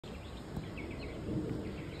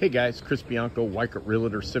Hey guys, Chris Bianco, Wycott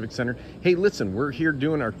Realtor Civic Center. Hey, listen, we're here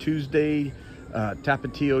doing our Tuesday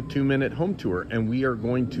Tapatio 2-minute home tour, and we are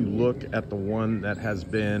going to look at the one that has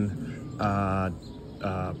been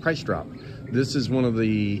price drop. This is one of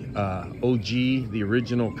the OG, the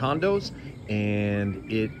original condos,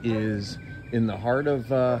 and it is in the heart of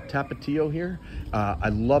Tapatio here. I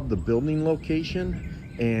love the building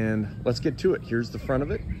location, and let's get to it. Here's the front of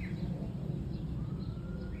it.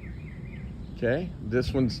 Okay,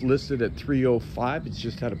 this one's listed at $305. It's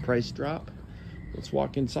just had a price drop. Let's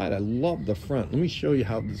walk inside. I love the front. Let me show you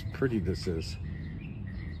how pretty this is.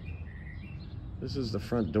 This is the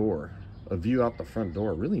front door. A view out the front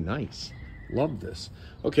door. Really nice. Love this.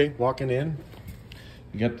 Okay, walking in.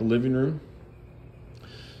 You got the living room.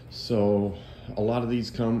 So a lot of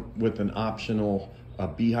these come with an optional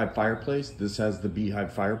beehive fireplace. This has the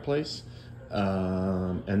beehive fireplace.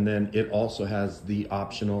 And then it also has the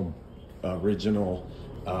optional original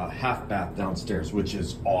half bath downstairs, which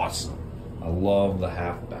is awesome. I love the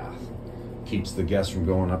half bath. Keeps the guests from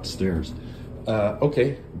going upstairs.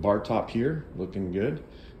 Okay, bar top here, looking good.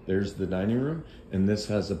 There's the dining room, and this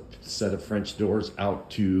has a set of French doors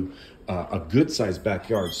out to a good sized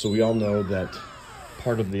backyard. So we all know that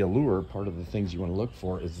part of the allure, part of the things you want to look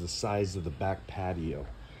for is the size of the back patio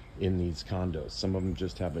in these condos. Some of them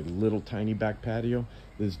just have a little tiny back patio.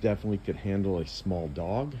 This definitely could handle a small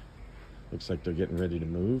dog. Looks like they're getting ready to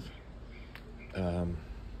move.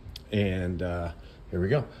 Here we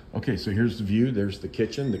go. Okay, so here's the view. There's the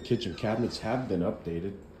kitchen. The kitchen cabinets have been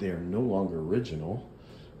updated. They are no longer original.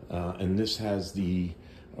 And this has the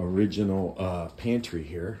original pantry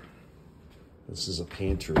here. This is a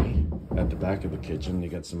pantry at the back of the kitchen. They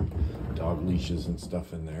got some dog leashes and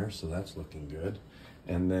stuff in there, so that's looking good.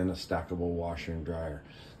 And then a stackable washer and dryer.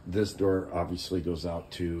 This door obviously goes out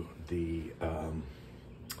to the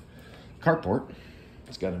carport.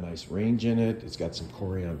 It's got a nice range in it. It's got some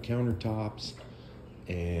Corian countertops.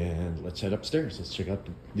 And let's head upstairs. Let's check out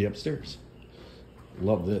the upstairs.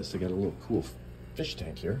 Love this. They got a little cool fish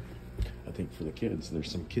tank here. I think for the kids.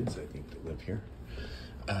 There's some kids, I think, that live here.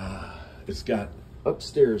 It's got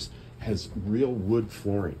upstairs has real wood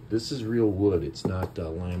flooring. This is real wood. It's not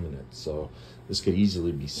laminate. So this could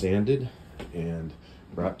easily be sanded and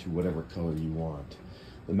brought to whatever color you want.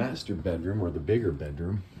 The master bedroom, or the bigger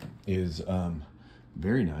bedroom, is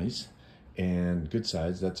very nice and good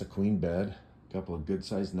size. That's a queen bed, a couple of good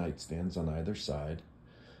sized nightstands on either side.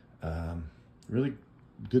 Really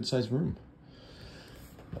good sized room.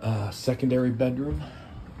 Secondary bedroom.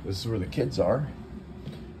 This is where the kids are.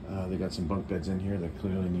 They got some bunk beds in here that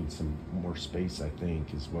clearly need some more space, I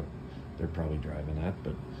think, is what they're probably driving at.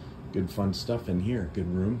 But good fun stuff in here. Good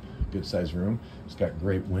room, good sized room. It's got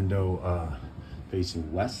great window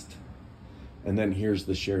facing west. And then here's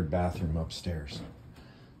the shared bathroom upstairs.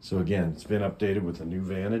 So again, it's been updated with a new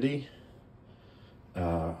vanity,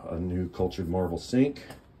 a new cultured marble sink.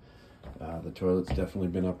 The toilet's definitely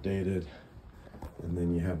been updated. And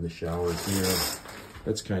then you have the showers here.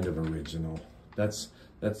 That's kind of original. That's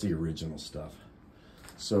the original stuff.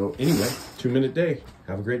 So anyway, 2-minute day.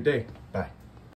 Have a great day. Bye.